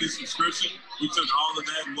monthly subscription. We took all of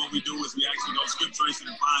that, and what we do is we actually go skip tracing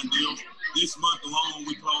and find deals. This month alone,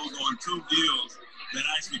 we closed on 2 deals that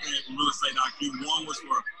actually came from Real Estate IQ. One was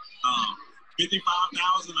for $55,000,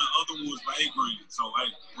 the other one was for $8,000. So hey,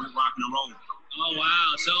 we're rocking and rolling. Oh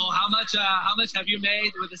wow! So how much have you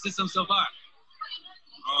made with the system so far?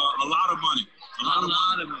 A lot of money. A lot of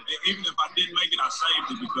money. Even if I didn't make it, I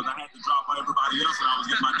saved it because I had to drop everybody else that I was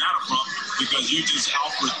getting my data from, because you just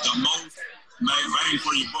offered the most bang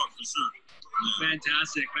for your buck for sure. Yeah.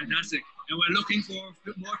 Fantastic. And we're looking for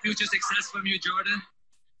more future success from you, Jordan.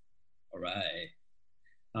 All right.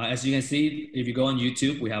 As you can see, if you go on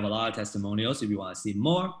YouTube, we have a lot of testimonials if you want to see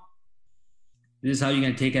more. This is how you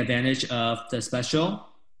can take advantage of the special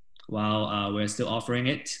while we're still offering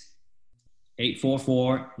it.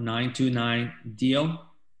 844-929-DEAL.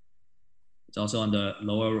 It's also on the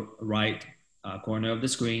lower right corner of the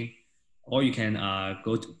screen. Or you can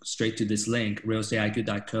go straight to this link,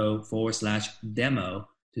 realstateiq.co/demo,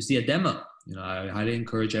 to see a demo. I highly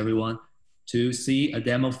encourage everyone to see a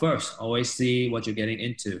demo first. Always see what you're getting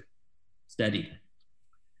into. Steady.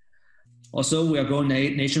 Also, we are going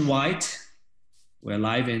nationwide. We're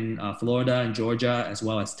live in Florida and Georgia, as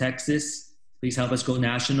well as Texas. Please help us go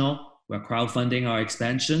national. We're crowdfunding our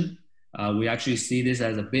expansion. We actually see this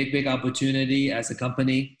as a big opportunity as a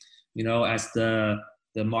company. As the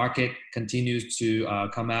market continues to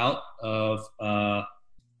come out of the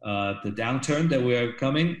downturn that we're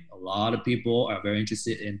coming, a lot of people are very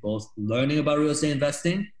interested in both learning about real estate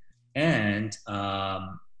investing and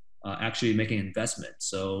actually making investments.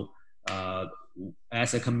 So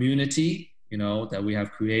as a community, that we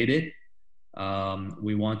have created,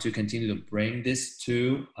 we want to continue to bring this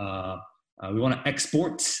to, we want to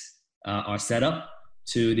export our setup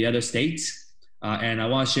to the other states. And I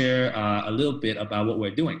want to share a little bit about what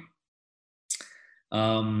we're doing.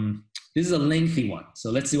 This is a lengthy one,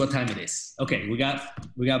 so let's see what time it is. Okay, we got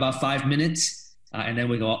about 5 minutes, and then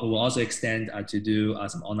we'll also extend to do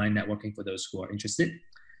some online networking for those who are interested.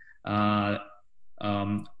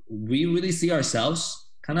 We really see ourselves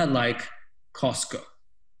kind of like Costco.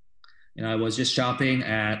 I was just shopping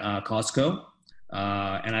at Costco,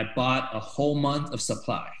 and I bought a whole month of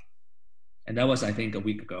supply. And that was, I think, a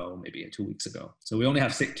week ago, maybe 2 weeks ago. So we only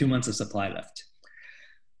have 2 months of supply left.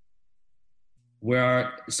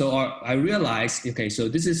 I realized, okay, so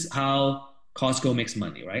this is how Costco makes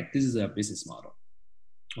money, right? This is a business model.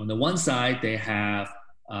 On the one side, they have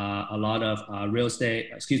a lot of a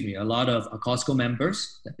lot of Costco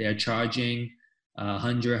members that they are charging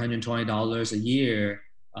 $100, $120 a year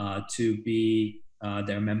to be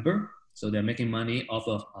their member. So they're making money off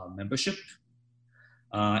of membership.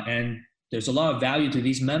 And there's a lot of value to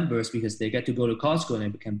these members because they get to go to Costco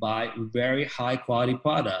and they can buy very high quality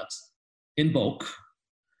products in bulk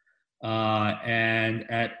and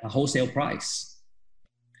at a wholesale price.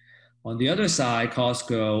 On the other side,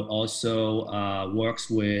 Costco also works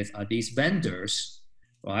with these vendors,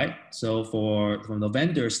 right? So from the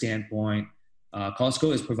vendor standpoint,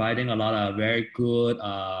 Costco is providing a lot of very good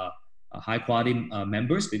high quality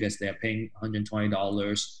members because they're paying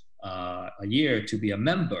 $120 a year to be a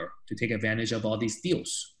member to take advantage of all these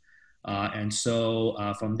deals. And so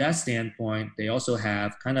from that standpoint, they also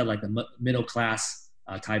have kind of like the middle class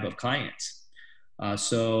type of clients.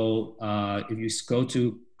 So if you go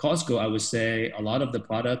to Costco, I would say a lot of the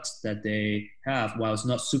products that they have, while it's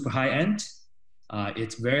not super high end,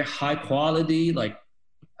 it's very high quality. Like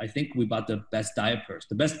I think we bought the best diapers.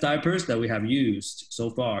 The best diapers that we have used so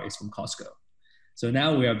far is from Costco. So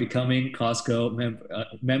now we are becoming Costco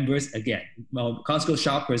members again. Well, Costco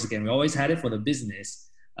shoppers again. We always had it for the business,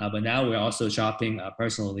 but now we're also shopping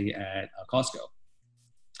personally at Costco.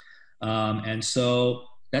 And so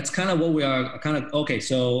that's kind of what we are kind of, okay,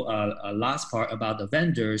 so last part about the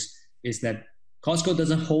vendors is that Costco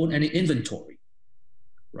doesn't hold any inventory,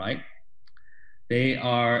 right? They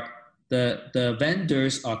are, the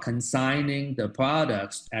vendors are consigning the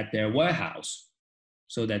products at their warehouse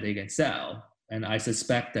so that they can sell. And I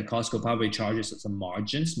suspect that Costco probably charges some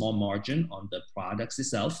margin, small margin on the products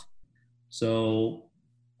itself. So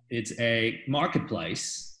it's a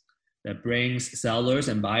marketplace that brings sellers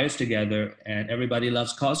and buyers together, and everybody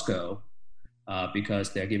loves Costco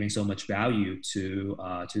because they're giving so much value to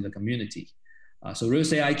the community. So Real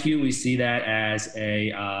Estate IQ, we see that as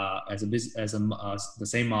the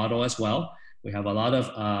same model as well. We have a lot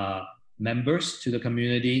of members to the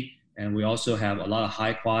community, and we also have a lot of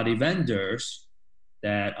high quality vendors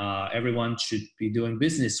that everyone should be doing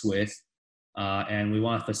business with, and we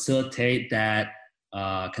want to facilitate that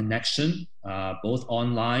connection, both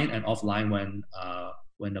online and offline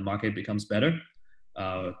when the market becomes better,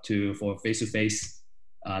 for face-to-face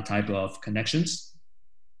type of connections.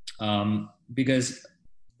 Because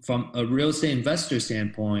from a real estate investor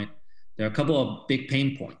standpoint, there are a couple of big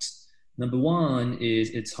pain points. Number one is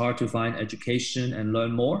it's hard to find education and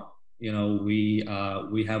learn more. You know, we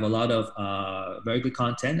have a lot of very good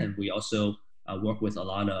content, and we also work with a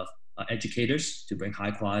lot of educators to bring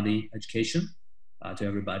high quality education to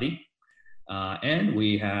everybody. And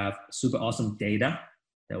we have super awesome data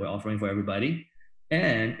that we're offering for everybody.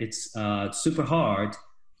 And it's super hard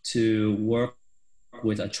to work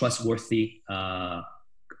with a trustworthy a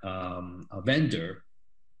vendor,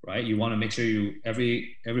 right? You want to make sure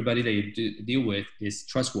everybody that you deal with is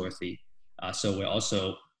trustworthy. So we're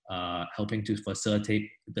also helping to facilitate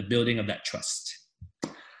the building of that trust.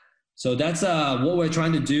 So that's what we're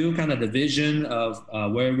trying to do, kind of the vision of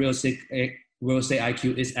where Real Estate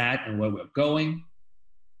IQ is at and where we're going.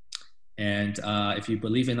 And if you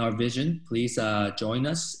believe in our vision, please join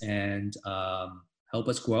us and help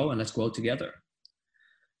us grow, and let's grow together.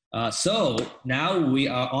 So now we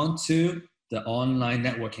are on to the online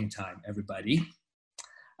networking time, everybody.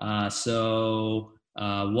 So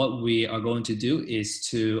what we are going to do is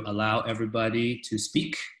to allow everybody to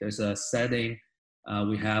speak. There's a setting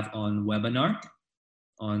we have on webinar,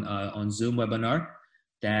 on Zoom webinar,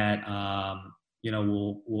 that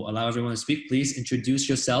will allow everyone to speak. Please introduce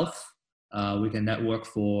yourself. We can network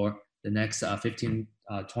for the next 15,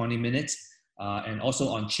 20 minutes. And also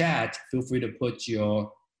on chat, feel free to put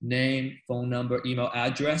your name, phone number, email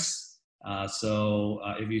address. So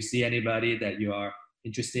if you see anybody that you are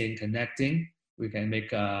interested in connecting, we can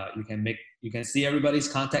you can see everybody's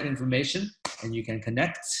contact information and you can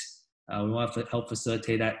connect. We want to help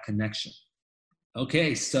facilitate that connection.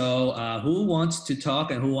 Okay, so who wants to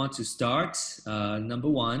talk and who wants to start? Number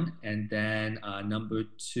one, and then number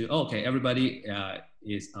two. Oh, okay, everybody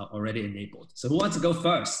is already enabled. So who wants to go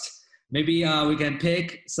first? Maybe we can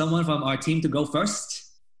pick someone from our team to go first.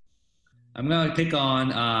 I'm gonna pick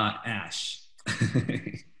on Ash.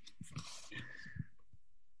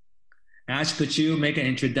 Ash, could you make an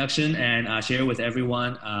introduction and share with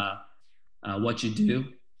everyone what you do?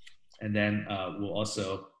 And then we'll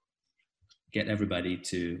also get everybody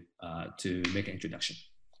to make an introduction.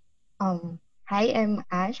 Hi, I'm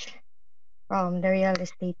Ash from the Real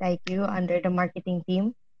Estate IQ under the marketing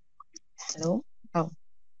team. Hello. Oh.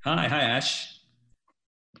 Hi, Ash.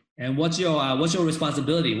 And what's your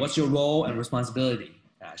responsibility? What's your role and responsibility,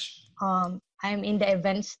 Ash? I'm in the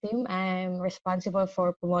events team. I'm responsible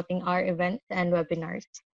for promoting our events and webinars.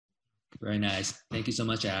 Very nice. Thank you so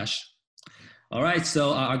much, Ash. All right,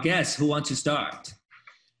 so our guests, who want to start?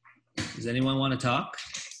 Does anyone want to talk?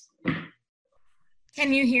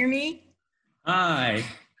 Can you hear me? Hi.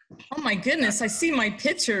 Oh my goodness, I see my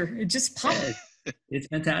picture. It just popped. Yes, it's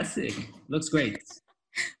fantastic. Looks great.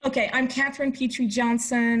 Okay, I'm Catherine Petrie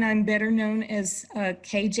Johnson. I'm better known as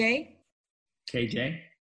KJ. KJ?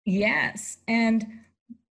 Yes, and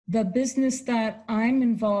the business that I'm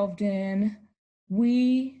involved in,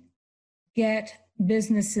 we get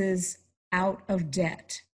businesses out of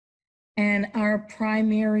debt. And our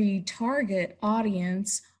primary target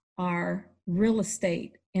audience are real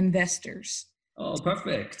estate investors. Oh,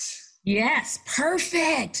 perfect. Yes,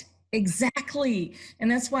 perfect. Exactly. And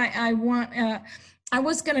that's why I want, I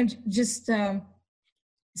was going to just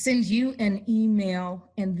send you an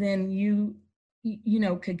email and then you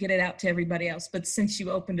could get it out to everybody else. But since you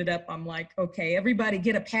opened it up, I'm like, okay, everybody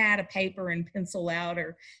get a pad of paper and pencil out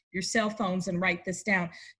or your cell phones and write this down.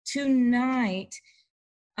 Tonight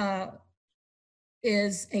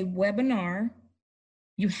is a webinar.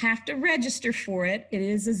 You have to register for it. It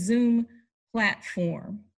is a Zoom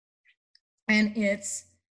platform. And it's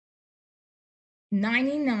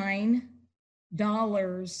 $99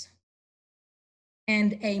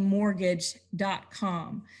 and a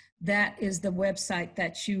mortgage.com. That is the website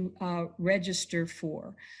that you register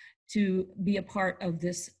for to be a part of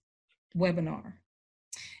this webinar.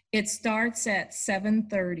 It starts at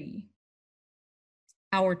 7:30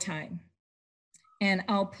 our time. And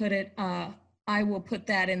I'll put it, I will put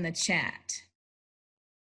that in the chat.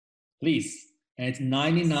 Please. And it's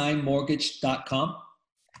 99mortgage.com.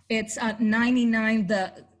 It's 99,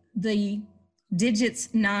 the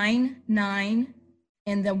digits 99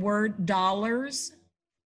 and the word dollars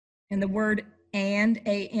and the word and,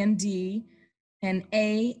 A-N-D, and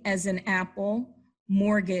A as in apple,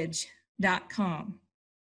 mortgage.com.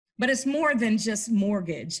 But it's more than just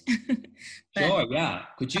mortgage. Sure, yeah.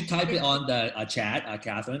 Could you type it on the chat,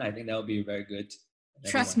 Catherine? I think that would be very good.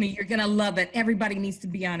 Trust me, you're going to love it. Everybody needs to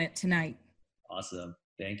be on it tonight. Awesome.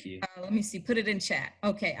 Thank you. Let me see. Put it in chat.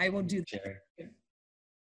 Okay, I will do that.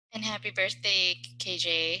 And happy birthday,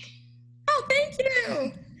 KJ. Oh, thank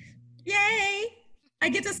you. Yay. I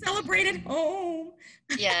get to celebrate at home.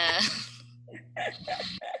 Yeah.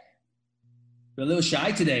 We're a little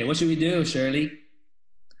shy today. What should we do, Shirley?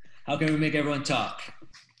 How can we make everyone talk?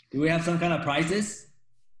 Do we have some kind of prizes?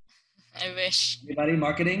 I wish. Anybody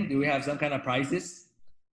marketing? Do we have some kind of prizes?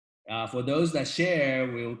 For those that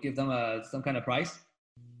share, we'll give them some kind of prize.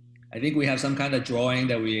 I think we have some kind of drawing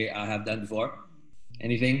that we have done before.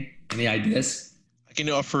 Anything? Any ideas? I can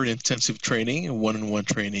offer intensive training and one-on-one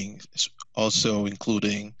training, also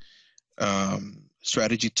including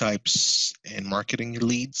strategy types and marketing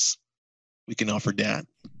leads. We can offer that.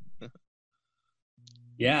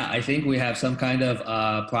 Yeah, I think we have some kind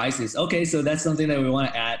of prizes. Okay, so that's something that we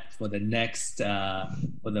want to add for the next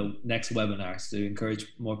webinar to encourage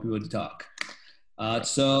more people to talk.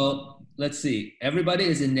 So let's see. Everybody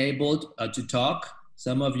is enabled to talk.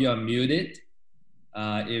 Some of you are muted.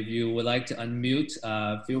 If you would like to unmute,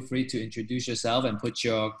 feel free to introduce yourself and put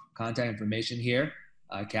your contact information here.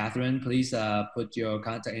 Catherine, please put your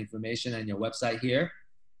contact information and your website here.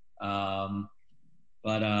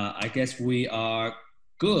 But I guess we are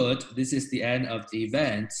good. This is the end of the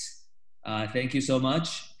event. Thank you so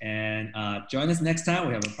much. And join us next time.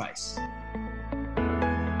 We have a prize.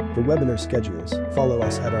 For webinar schedules, follow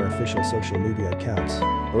us at our official social media accounts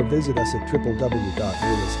or visit us at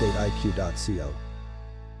www.realestateiq.co.